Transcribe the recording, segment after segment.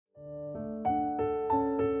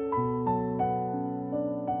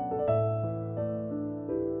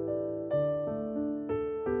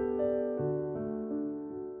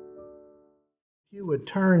would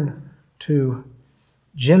turn to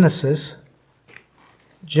Genesis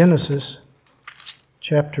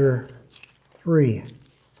chapter 3.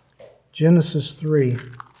 Genesis 3.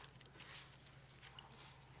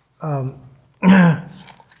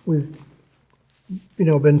 We've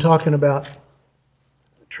been talking about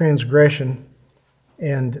transgression,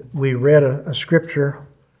 and we read a scripture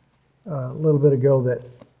a little bit ago that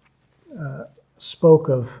spoke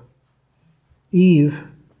of Eve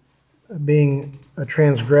being a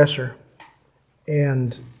transgressor,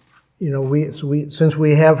 and since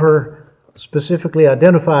we have her specifically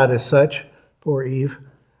identified as such for Eve,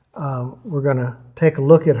 we're going to take a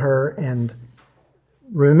look at her and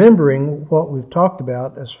remembering what we've talked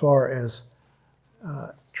about as far as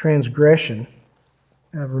transgression.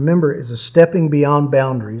 Remember, is a stepping beyond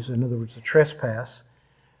boundaries, in other words, a trespass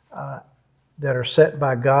that are set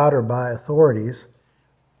by God or by authorities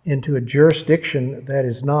into a jurisdiction that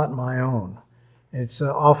is not my own. It's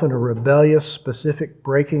often a rebellious, specific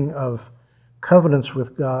breaking of covenants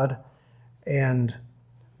with God, and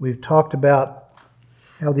we've talked about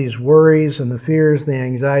how these worries and the fears, the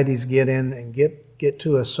anxieties get in and get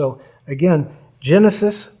to us. So again,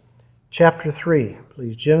 Genesis chapter 3,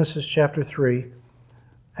 please, Genesis chapter 3,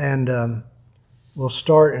 and we'll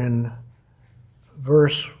start in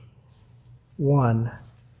verse 1.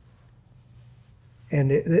 And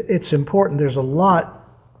it's important. There's a lot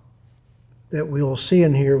that we will see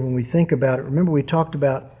in here when we think about it. Remember, we talked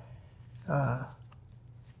about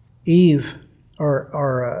Eve,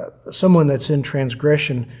 or someone that's in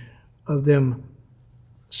transgression, of them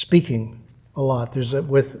speaking a lot. There's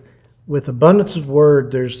with abundance of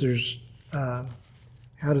word. There's how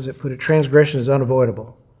does it put it? Transgression is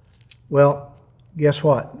unavoidable. Well, guess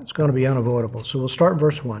what? It's going to be unavoidable. So we'll start in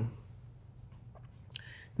verse 1.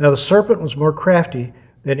 Now the serpent was more crafty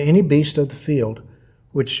than any beast of the field,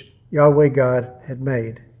 which Yahweh God had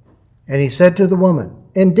made. And he said to the woman,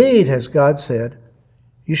 Indeed, has God said,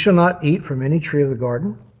 You shall not eat from any tree of the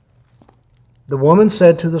garden? The woman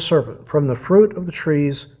said to the serpent, From the fruit of the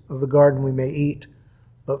trees of the garden we may eat,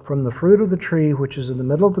 but from the fruit of the tree which is in the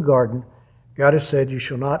middle of the garden, God has said, You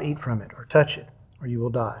shall not eat from it, or touch it, or you will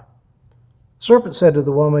die. The serpent said to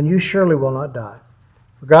the woman, You surely will not die.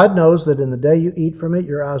 For God knows that in the day you eat from it,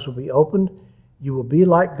 your eyes will be opened. You will be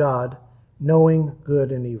like God, knowing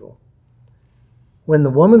good and evil. When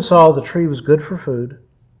the woman saw the tree was good for food,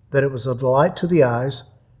 that it was a delight to the eyes,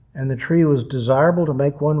 and the tree was desirable to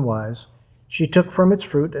make one wise, she took from its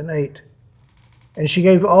fruit and ate. And she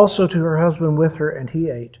gave also to her husband with her, and he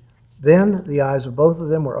ate. Then the eyes of both of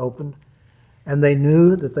them were opened, and they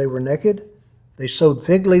knew that they were naked. They sewed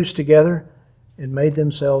fig leaves together and made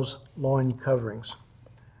themselves loin coverings.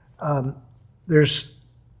 There's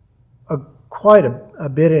quite a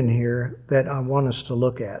bit in here that I want us to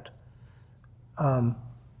look at.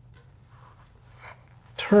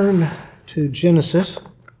 Turn to Genesis.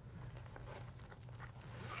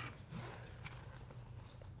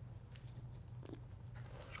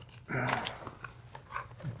 Got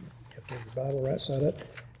the Bible right side up.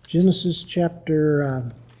 Genesis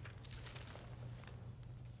chapter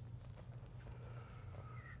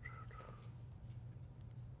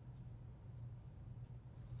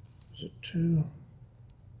 2.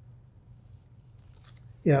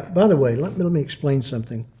 Yeah, by the way, let me explain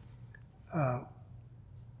something.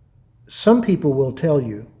 Some people will tell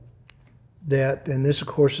you that, and this of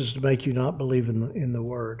course is to make you not believe in the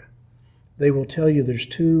Word, they will tell you there's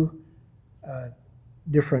two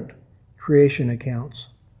different creation accounts.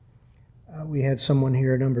 We had someone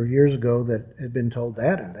here a number of years ago that had been told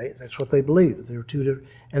that, and that's what they believed. There were two different,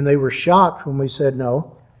 and they were shocked when we said,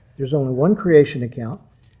 no, there's only one creation account,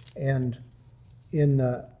 and in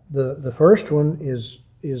the first one is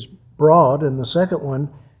broad, and the second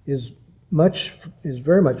one is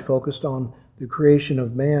very much focused on the creation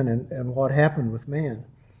of man and what happened with man.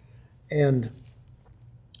 And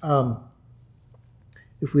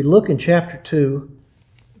if we look in chapter 2,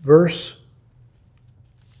 verse,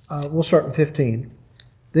 we'll start in 15.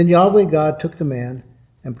 Then Yahweh God took the man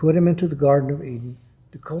and put him into the Garden of Eden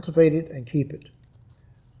to cultivate it and keep it.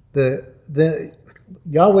 The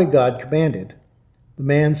Yahweh God commanded the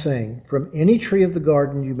man, saying, From any tree of the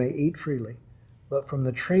garden you may eat freely, but from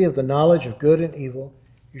the tree of the knowledge of good and evil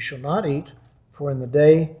you shall not eat, for in the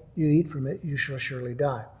day you eat from it you shall surely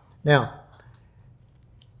die. Now,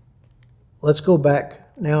 let's go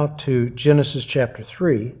back now to Genesis chapter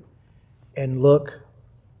 3 and look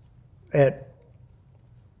at,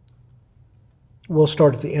 we'll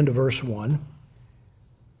start at the end of verse 1.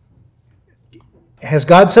 Has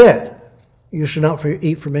God said, You shall not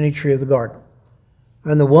eat from any tree of the garden?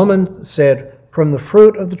 And the woman said, From the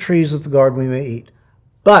fruit of the trees of the garden we may eat.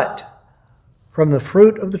 But from the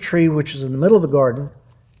fruit of the tree which is in the middle of the garden,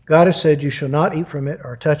 God has said, you shall not eat from it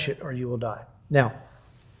or touch it, or you will die. Now,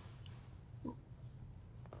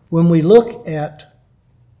 when we look at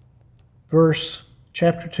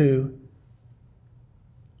chapter 2,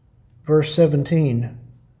 verse 17,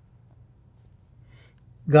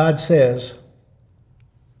 God says,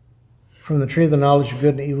 from the tree of the knowledge of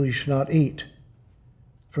good and evil you shall not eat.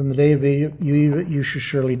 From the day of you eat it, you shall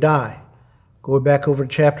surely die. Go back over to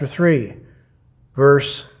chapter 3,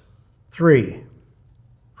 verse 3.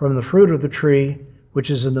 From the fruit of the tree, which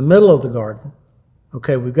is in the middle of the garden.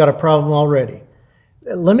 Okay, we've got a problem already.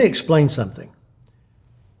 Let me explain something.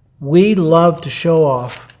 We love to show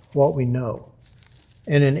off what we know.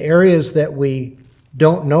 And in areas that we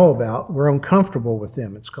don't know about, we're uncomfortable with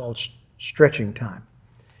them. It's called stretching time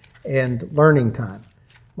and learning time.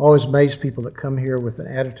 I'm always amazed people that come here with an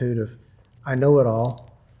attitude of, I know it all,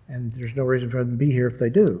 and there's no reason for them to be here if they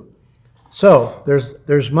do. So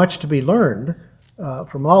there's much to be learned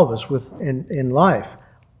from all of us in life.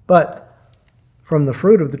 But from the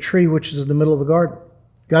fruit of the tree which is in the middle of the garden,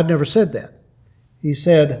 God never said that. He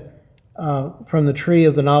said, from the tree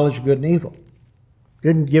of the knowledge of good and evil.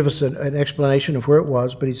 Didn't give us an explanation of where it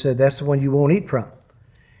was, but he said, that's the one you won't eat from.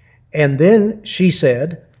 And then she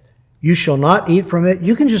said, you shall not eat from it.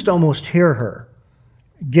 You can just almost hear her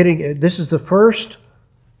this is the first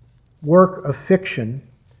work of fiction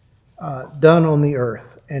done on the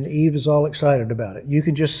earth, and Eve is all excited about it. You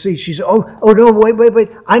can just see, she's, oh no, wait,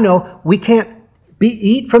 I know, we can't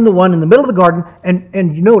eat from the one in the middle of the garden,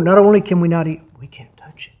 and you know, not only can we not eat, we can't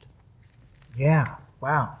touch it. Yeah,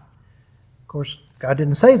 wow. Of course, God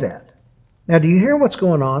didn't say that. Now, do you hear what's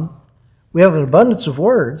going on? We have an abundance of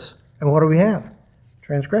words, and what do we have?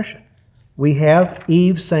 Transgression. We have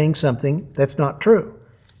Eve saying something that's not true.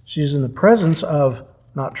 She's in the presence of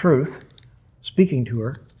not truth, speaking to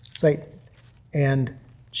her, Satan. And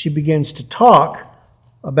she begins to talk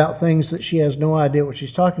about things that she has no idea what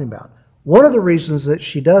she's talking about. One of the reasons that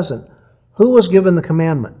she doesn't, who was given the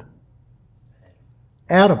commandment?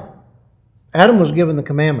 Adam. Adam was given the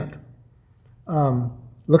commandment.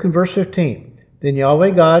 Look in verse 15. Then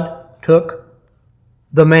Yahweh God took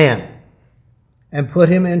the man and put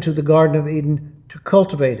him into the Garden of Eden to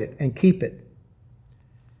cultivate it and keep it.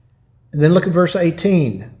 And then look at verse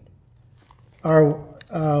 18.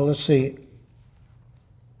 Let's see,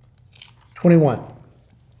 21.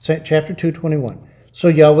 Chapter 2, 21. So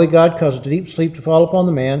Yahweh God caused a deep sleep to fall upon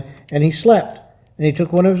the man, and he slept. And he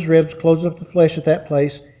took one of his ribs, closed up the flesh at that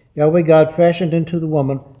place. Yahweh God fashioned into the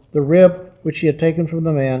woman the rib which he had taken from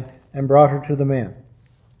the man, and brought her to the man.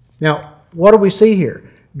 Now, what do we see here?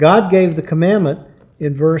 God gave the commandment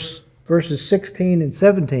in verses 16 and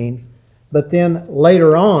 17, but then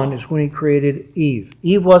later on is when he created Eve.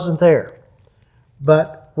 Eve wasn't there.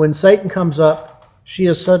 But when Satan comes up, she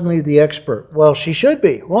is suddenly the expert. Well, she should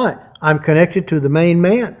be. Why? I'm connected to the main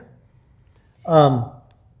man. And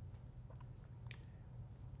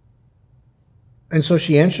so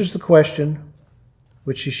she answers the question,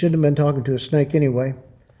 which she shouldn't have been talking to a snake anyway,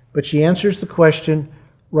 but she answers the question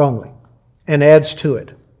wrongly and adds to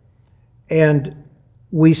it. And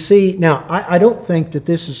we see, now, I don't think that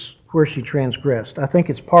this is where she transgressed. I think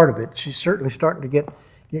it's part of it. She's certainly starting to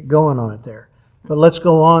get going on it there. But let's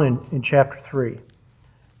go on in chapter 3.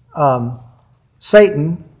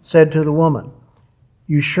 Satan said to the woman,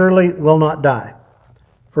 you surely will not die.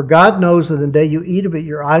 For God knows that the day you eat of it,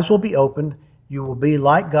 your eyes will be opened. You will be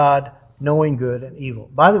like God, knowing good and evil.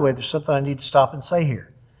 By the way, there's something I need to stop and say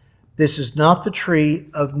here. This is not the tree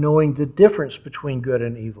of knowing the difference between good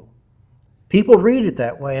and evil. People read it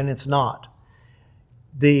that way, and it's not.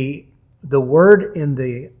 The word in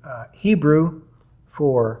the Hebrew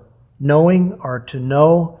for knowing or to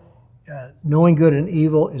know, knowing good and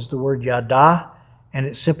evil is the word yada, and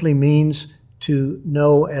it simply means to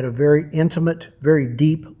know at a very intimate, very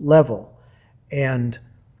deep level. And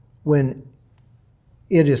when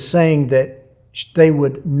it is saying that they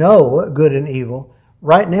would know good and evil,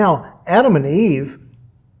 right now, Adam and Eve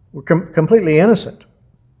were completely innocent.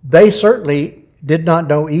 They certainly did not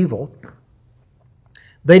know evil.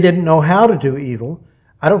 They didn't know how to do evil.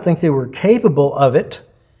 I don't think they were capable of it,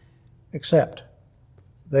 except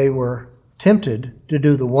they were tempted to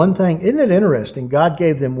do the one thing. Isn't it interesting? God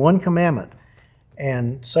gave them one commandment,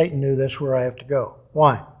 and Satan knew that's where I have to go.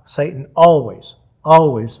 Why? Satan always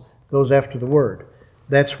goes after the Word.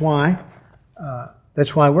 That's why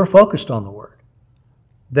we're focused on the Word.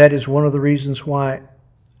 That is one of the reasons why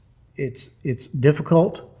it's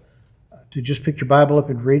difficult to just pick your Bible up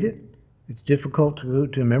and read it. It's difficult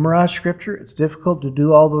to memorize Scripture. It's difficult to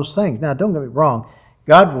do all those things. Now, don't get me wrong.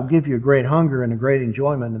 God will give you a great hunger and a great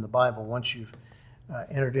enjoyment in the Bible once you've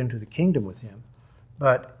entered into the kingdom with Him.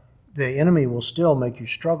 But the enemy will still make you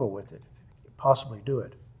struggle with it, possibly do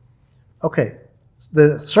it. Okay,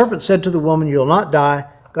 the serpent said to the woman, "You'll not die.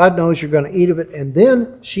 God knows you're going to eat of it." And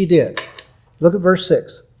then she did. Look at verse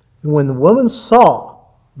 6. And when the woman saw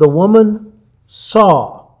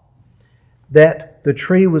that the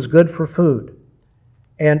tree was good for food,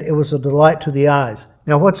 and it was a delight to the eyes.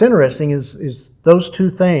 Now what's interesting is those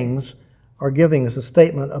two things are giving us a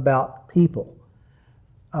statement about people.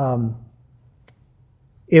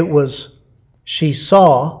 She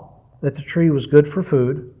saw that the tree was good for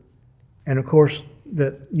food, and of course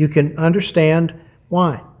that you can understand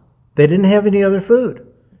why. They didn't have any other food.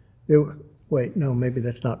 Wait, no, maybe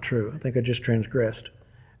that's not true. I think I just transgressed.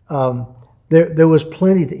 There was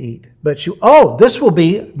plenty to eat. But this will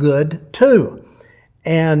be good too.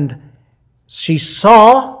 And she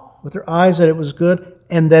saw with her eyes that it was good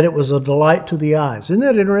and that it was a delight to the eyes. Isn't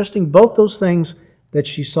that interesting? Both those things that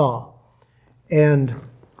she saw. And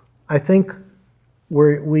I think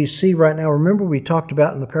we see right now, remember we talked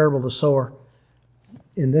about in the parable of the sower,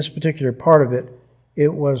 in this particular part of it,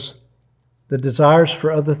 it was the desires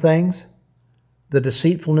for other things, the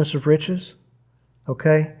deceitfulness of riches.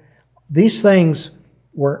 Okay? These things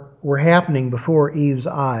were happening before Eve's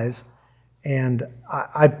eyes. And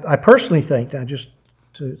I personally think, now just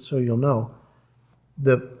so you'll know,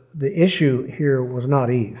 the issue here was not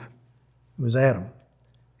Eve. It was Adam.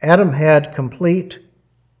 Adam had complete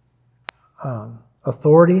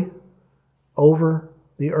authority over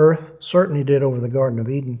the earth, certainly did over the Garden of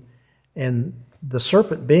Eden. And the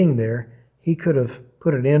serpent being there, he could have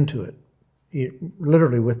put an end to it,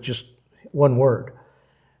 literally with just one word.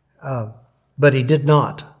 But he did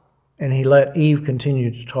not. And he let Eve continue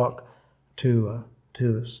to talk to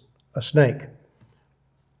a snake.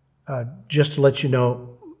 Just to let you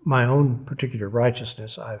know my own particular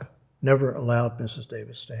righteousness, I've never allowed Mrs.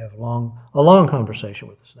 Davis to have a long conversation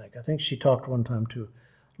with the snake. I think she talked one time to a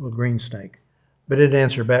little green snake, but it didn't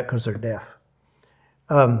answer back because they're deaf.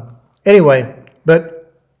 Anyway,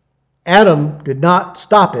 but Adam did not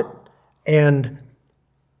stop it, and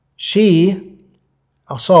she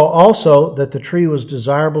saw also that the tree was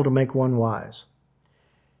desirable to make one wise.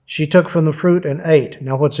 She took from the fruit and ate.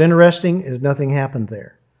 Now what's interesting is nothing happened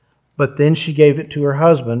there. But then she gave it to her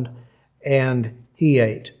husband, and he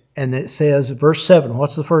ate. And it says, verse 7,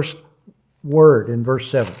 what's the first word in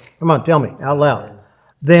verse 7? Come on, tell me out loud.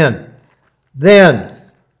 Then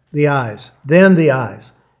the eyes.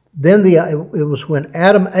 It was when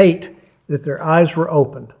Adam ate that their eyes were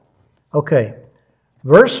opened. Okay,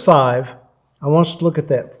 verse 5, I want us to look at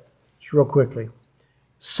that just real quickly.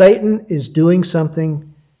 Satan is doing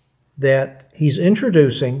something that he's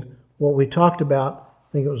introducing, what we talked about,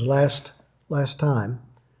 I think it was last time,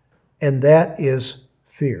 and that is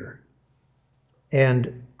fear.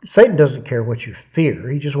 And Satan doesn't care what you fear.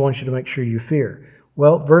 He just wants you to make sure you fear.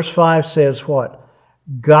 Well, verse 5 says what?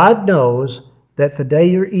 God knows that the day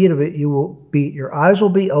you eat of it, your eyes will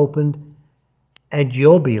be opened, and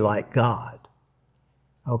you'll be like God.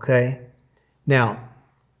 Okay? Now,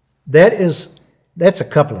 that's a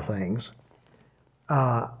couple of things.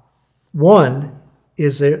 One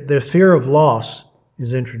is the fear of loss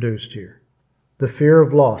is introduced here. The fear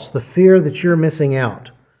of loss, the fear that you're missing out.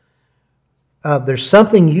 There's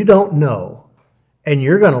something you don't know, and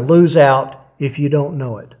you're going to lose out if you don't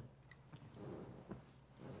know it.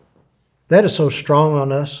 That is so strong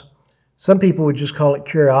on us. Some people would just call it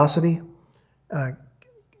curiosity.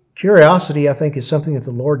 Curiosity, I think, is something that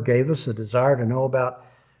the Lord gave us, a desire to know about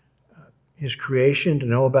His creation, to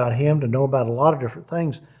know about Him, to know about a lot of different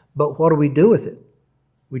things. But what do we do with it?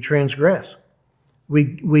 We transgress.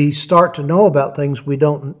 We start to know about things we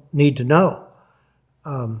don't need to know.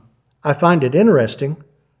 I find it interesting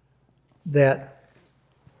that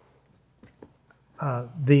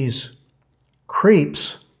these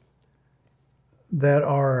creeps that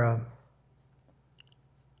are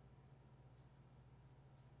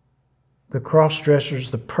the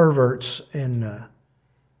cross-dressers, the perverts in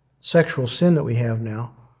sexual sin that we have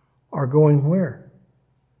now, are going where?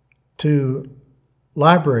 To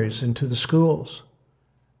libraries and to the schools.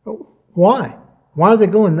 Why? Why are they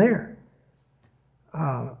going there?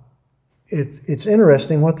 It's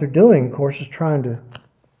interesting what they're doing, of course, is trying to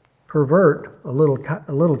pervert a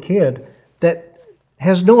little kid that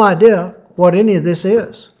has no idea what any of this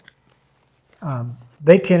is.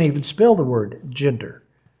 They can't even spell the word gender.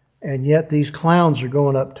 And yet these clowns are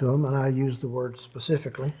going up to them, and I use the word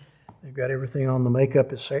specifically. They've got everything on the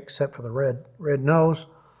makeup except for the red nose.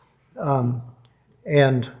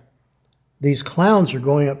 And these clowns are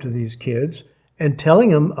going up to these kids, and telling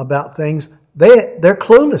them about things they're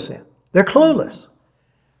clueless in. They're clueless.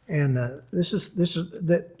 And this is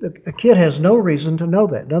that a kid has no reason to know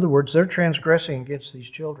that. In other words, they're transgressing against these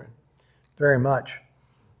children very much.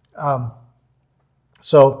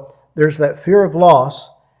 So there's that fear of loss,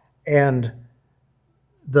 and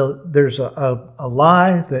there's a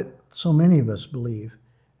lie that so many of us believe,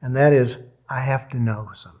 and that is, I have to know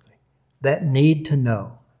something. That need to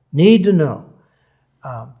know. Need to know.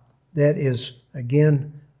 That is,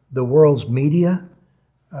 again, the world's media,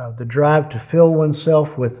 the drive to fill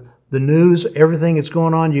oneself with the news, everything that's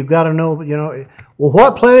going on. You've got to know, well,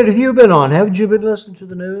 what planet have you been on? Haven't you been listening to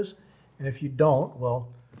the news? And if you don't, well,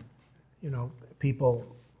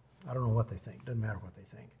 people, I don't know what they think. Doesn't matter what they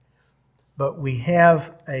think. But we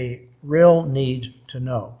have a real need to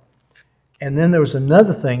know. And then there was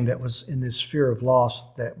another thing that was in this fear of loss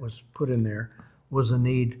that was put in there, was a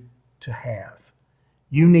need to have.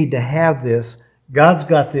 You need to have this. God's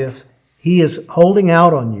got this. He is holding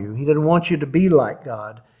out on you. He doesn't want you to be like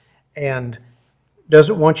God, and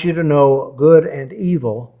doesn't want you to know good and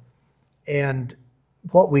evil. And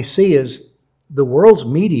what we see is the world's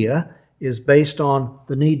media is based on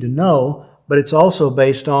the need to know, but it's also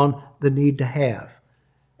based on the need to have.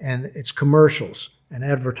 And it's commercials and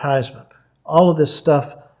advertisement. All of this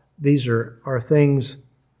stuff, these are things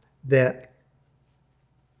that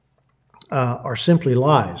are simply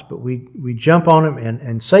lies, but we jump on them,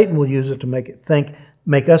 and Satan will use it to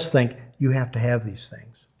make us think you have to have these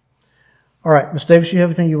things. All right, Ms. Davis, you have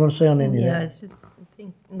anything you want to say on any of that? Yeah, it's just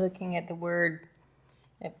looking at the word.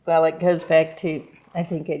 Well, it goes back to, I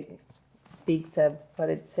think it speaks of what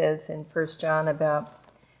it says in 1 John about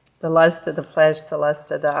the lust of the flesh, the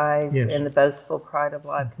lust of the eyes, yes, and the boastful pride of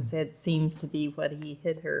life, because that seems to be what he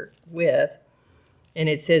hit her with. And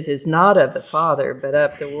it says it's not of the Father, but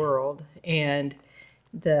of the world. And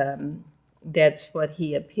that's what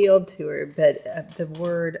he appealed to her. But the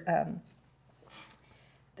word,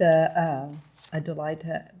 a delight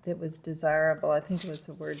that was desirable, I think it was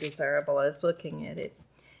the word desirable. I was looking at it.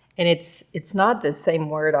 And it's not the same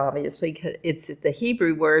word, obviously. It's the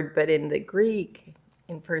Hebrew word, but in the Greek,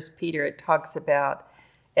 in 1 Peter, it talks about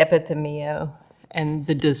epithemio and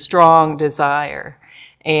the strong desire.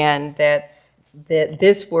 And that's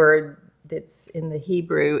this word that's in the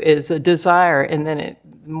Hebrew is a desire, and then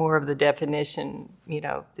more of the definition,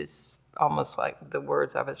 this almost like the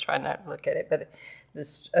words I was trying to look at it, but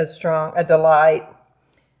a delight,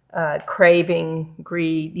 craving,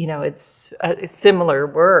 greed, it's a similar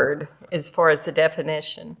word as far as the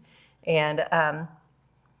definition. And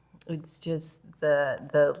it's just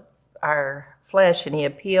our flesh, and he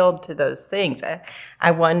appealed to those things.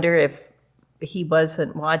 I wonder if he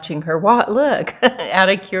wasn't watching her look out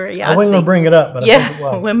of curiosity. I wasn't going to bring it up, but I think it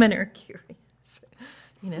was. Women are curious,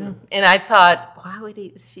 And I thought, why would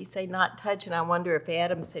she say not touch? And I wonder if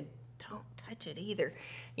Adam said, don't touch it either,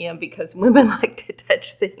 because women like to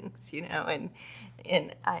touch things, and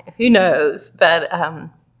who knows, but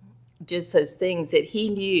just those things that he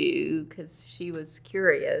knew, because she was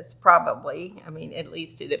curious, probably. I mean, at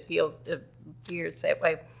least it appears that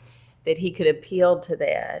way, that he could appeal to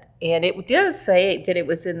that. And it does say that it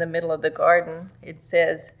was in the middle of the garden. It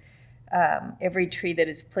says, every tree that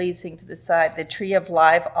is pleasing to the sight, the tree of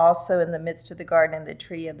life also in the midst of the garden, and the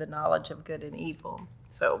tree of the knowledge of good and evil.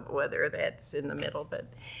 So whether that's in the middle,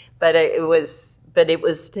 but it was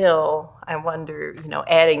still, I wonder,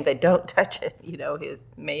 adding the don't touch it, it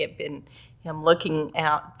may have been him looking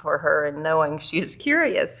out for her and knowing she is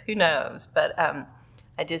curious, who knows, but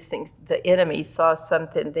I just think the enemy saw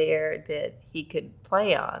something there that he could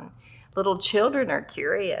play on. Little children are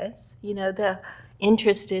curious, they're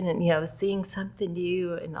interested in, seeing something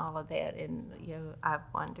new and all of that. And, I've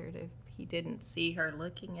wondered if he didn't see her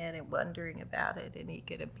looking at it, wondering about it, and he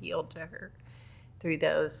could appeal to her through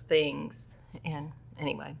those things. And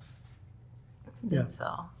anyway, that's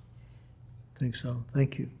all. I think so.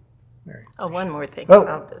 Thank you, Mary. Oh, one more thing.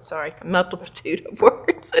 Oh. Sorry, multitude of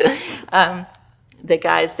words. The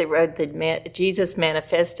guys that wrote the Jesus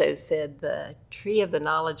Manifesto said the tree of the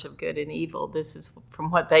knowledge of good and evil, this is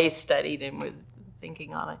from what they studied and was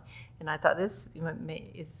thinking on it. And I thought this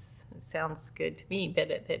sounds good to me, but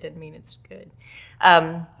that didn't mean it's good,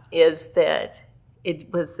 is that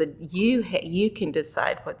it was that you can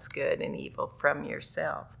decide what's good and evil from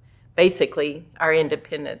yourself. Basically, our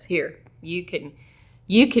independence here. You can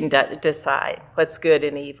decide what's good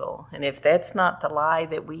and evil. And if that's not the lie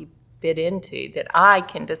that we fit into, that I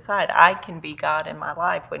can decide, I can be God in my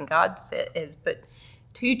life, when God has put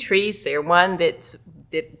two trees there, one that's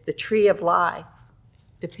the tree of life,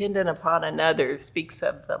 dependent upon another, speaks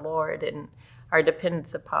of the Lord and our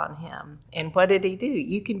dependence upon him. And what did he do?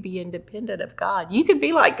 You can be independent of God. You can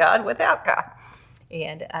be like God without God.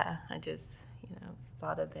 And I just,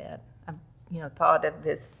 thought of that. I, thought of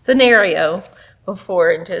this scenario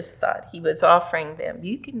before and just thought he was offering them.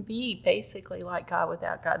 You can be basically like God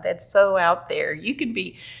without God. That's so out there. You can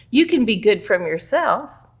be good from yourself.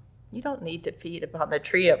 You don't need to feed upon the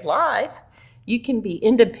tree of life. You can be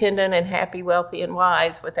independent and happy, wealthy, and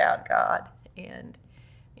wise without God. And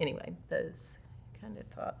anyway, those kind of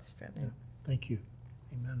thoughts from me. Thank you.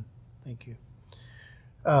 Amen. Thank you.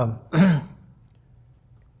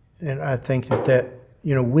 And I think that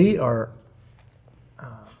we are,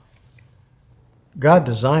 God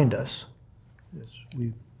designed us, as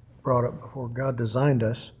we brought up before, God designed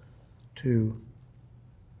us to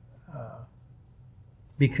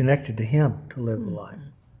be connected to him to live the life.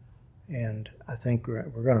 And I think we're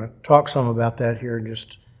going to talk some about that here in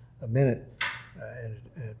just a minute in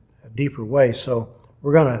a deeper way. So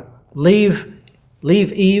we're going to leave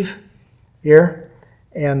Eve here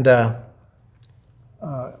and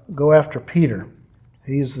go after Peter.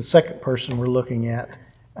 He's the second person we're looking at.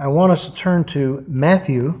 I want us to turn to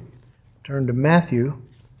Matthew. Turn to Matthew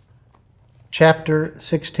chapter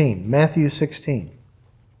 16. Matthew 16.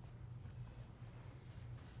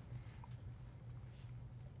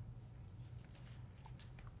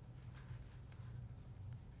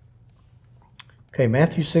 Okay,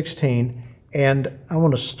 Matthew 16, and I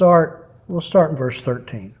want to we'll start in verse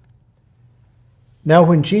 13. Now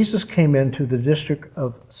when Jesus came into the district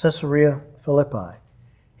of Caesarea Philippi,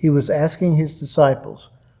 he was asking his disciples,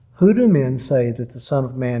 "Who do men say that the Son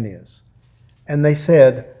of Man is?" And they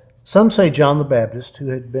said, "Some say John the Baptist, who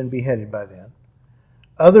had been beheaded by then,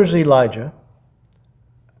 others Elijah,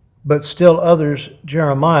 but still others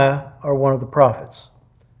Jeremiah or one of the prophets."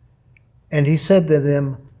 And he said to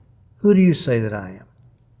them, "Who do you say that I am?"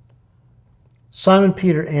 Simon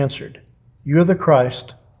Peter answered, "You're the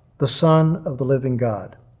Christ, the Son of the living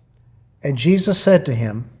God." And Jesus said to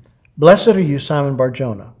him, "Blessed are you, Simon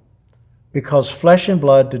Bar-Jonah, because flesh and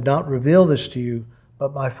blood did not reveal this to you,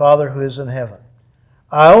 but my Father who is in heaven.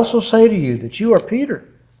 I also say to you that you are Peter,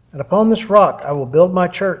 and upon this rock I will build my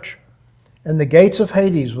church, and the gates of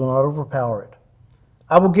Hades will not overpower it.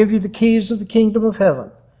 I will give you the keys of the kingdom of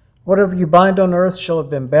heaven. Whatever you bind on earth shall have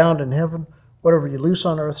been bound in heaven. Whatever you loose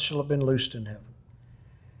on earth shall have been loosed in heaven."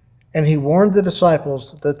 And he warned the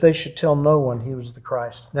disciples that they should tell no one he was the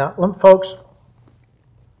Christ. Now, folks,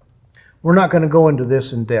 we're not going to go into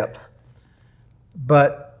this in depth,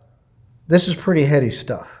 but this is pretty heady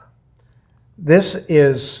stuff. This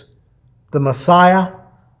is the Messiah,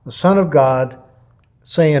 the Son of God,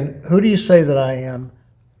 saying, "Who do you say that I am?"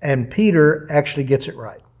 And Peter actually gets it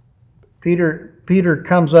right. Peter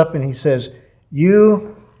comes up and he says,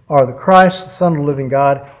 "You are the Christ, the Son of the living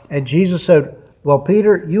God." And Jesus said, "Well,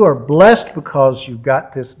 Peter, you are blessed because you've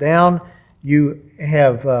got this down. You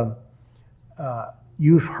have,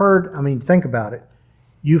 you've heard, think about it.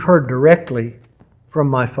 You've heard directly from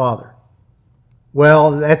my Father."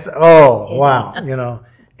 Well, that's, wow,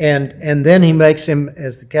 And then he makes him,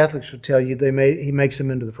 as the Catholics would tell you, he makes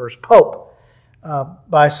him into the first pope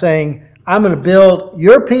by saying, "I'm going to build,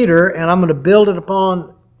 you're Peter, and I'm going to build it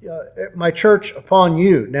upon my church upon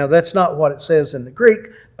you." Now, that's not what it says in the Greek,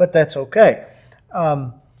 but that's okay.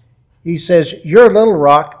 He says, "You're a little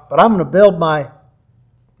rock, but I'm going to build my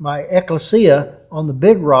ecclesia on the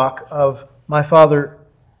big rock of my Father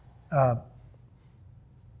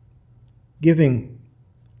giving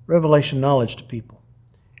revelation knowledge to people."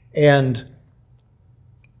 And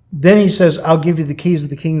then he says, "I'll give you the keys of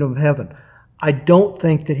the kingdom of heaven." I don't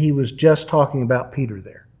think that he was just talking about Peter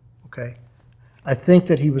there, okay? I think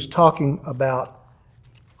that he was talking about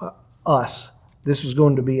us. This was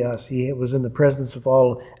going to be us. He was in the presence of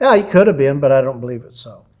all. Yeah, he could have been, but I don't believe it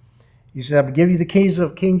so. He said, "I will give you the keys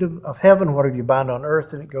of the kingdom of heaven, whatever you bind on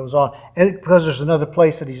earth," and it goes on. And because there's another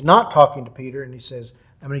place that he's not talking to Peter, and he says,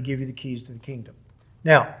 "I'm going to give you the keys to the kingdom."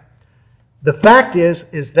 Now, the fact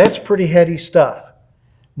is that's pretty heady stuff.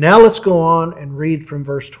 Now let's go on and read from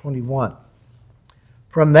verse 21.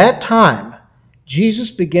 "From that time,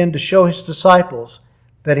 Jesus began to show his disciples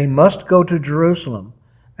that he must go to Jerusalem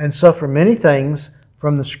and suffer many things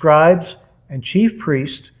from the scribes and chief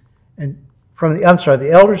priests, and the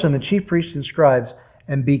elders and the chief priests and scribes,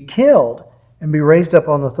 and be killed and be raised up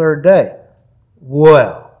on the third day."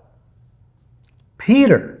 Well,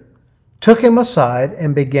 Peter took him aside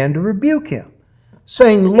and began to rebuke him,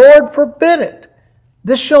 saying, "Lord, forbid it.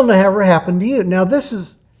 This shall never happen to you." Now this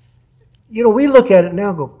is, we look at it now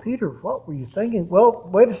and go, "Peter, what were you thinking?" Well,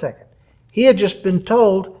 wait a second. He had just been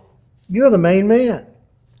told, "You're the main man.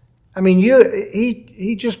 I mean,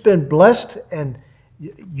 he just been blessed, and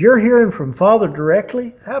you're hearing from Father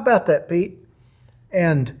directly. How about that, Pete?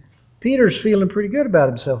 And Peter's feeling pretty good about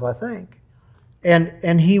himself, I think.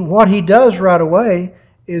 And what he does right away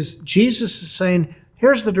is Jesus is saying,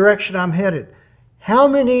 here's the direction I'm headed. How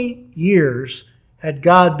many years had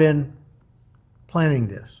God been planning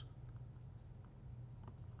this?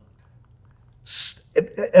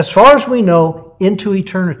 As far as we know, into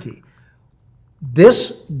eternity.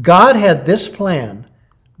 God had this plan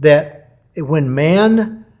that when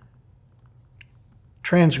man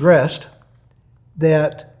transgressed,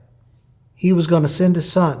 that he was going to send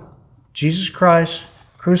his Son, Jesus Christ,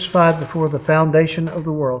 crucified before the foundation of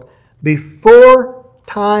the world. Before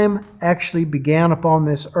time actually began upon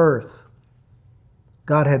this earth,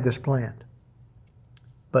 God had this planned.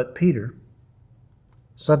 But Peter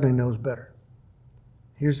suddenly knows better.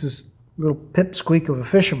 Here's this little pipsqueak of a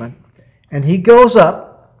fisherman, and he goes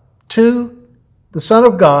up to the Son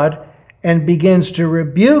of God and begins to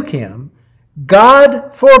rebuke him.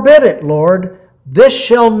 God forbid it, Lord. This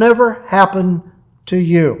shall never happen to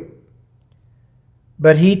you.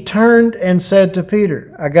 But he turned and said to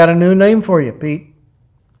Peter, I got a new name for you, Pete.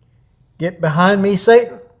 Get behind me,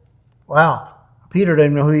 Satan. Wow. Peter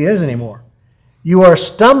doesn't know who he is anymore. You are a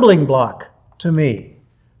stumbling block to me,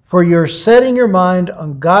 for you're setting your mind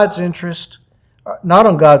on God's interest, not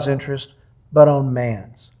on God's interest, but on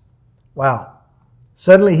man's. Wow.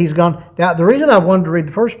 Suddenly he's gone. Now, the reason I wanted to read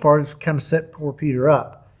the first part is to kind of set poor Peter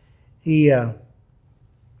up. He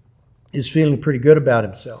is feeling pretty good about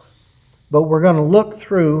himself. But we're going to look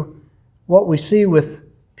through what we see with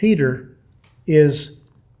Peter is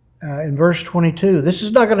in verse 22. This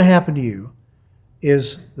is not going to happen to you,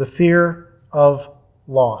 is the fear of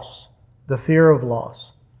loss. The fear of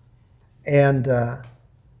loss. And I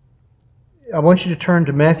want you to turn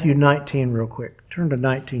to Matthew 19 real quick. Turn to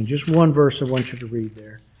 19. Just one verse I want you to read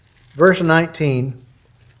there. Verse 19.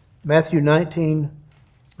 Matthew 19,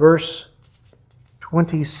 verse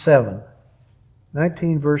 27.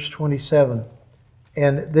 19, verse 27.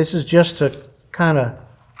 And this is just to kind of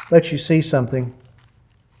let you see something.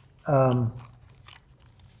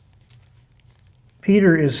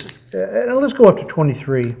 Peter is, let's go up to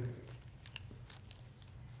 23.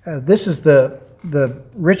 This is the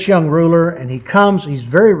rich young ruler, and he comes, he's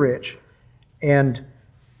very rich. And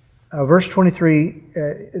verse 23,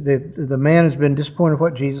 the man has been disappointed with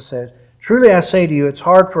what Jesus said. Truly I say to you, it's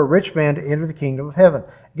hard for a rich man to enter the kingdom of heaven.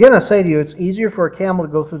 Again I say to you, it's easier for a camel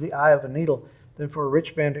to go through the eye of a needle than for a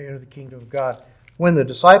rich man to enter the kingdom of God. When the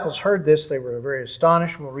disciples heard this, they were very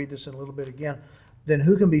astonished. We'll read this in a little bit again. Then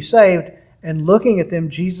who can be saved? And looking at them,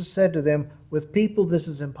 Jesus said to them, with people this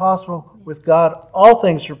is impossible. With God all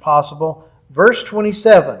things are possible. Verse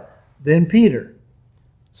 27, then Peter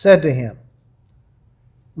said to him,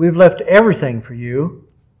 we've left everything for you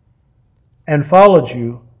and followed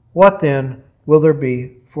you. What then will there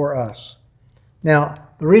be for us? Now,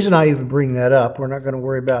 the reason I even bring that up, we're not going to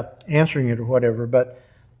worry about answering it or whatever, but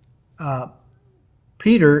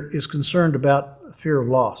Peter is concerned about fear of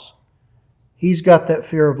loss. He's got that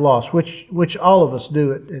fear of loss, which all of us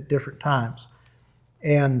do at different times.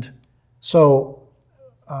 And so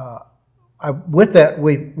with that,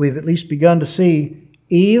 we've at least begun to see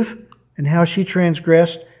Eve and how she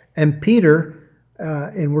transgressed, and Peter,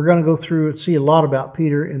 and we're going to go through and see a lot about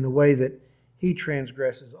Peter in the way that he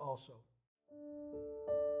transgresses also.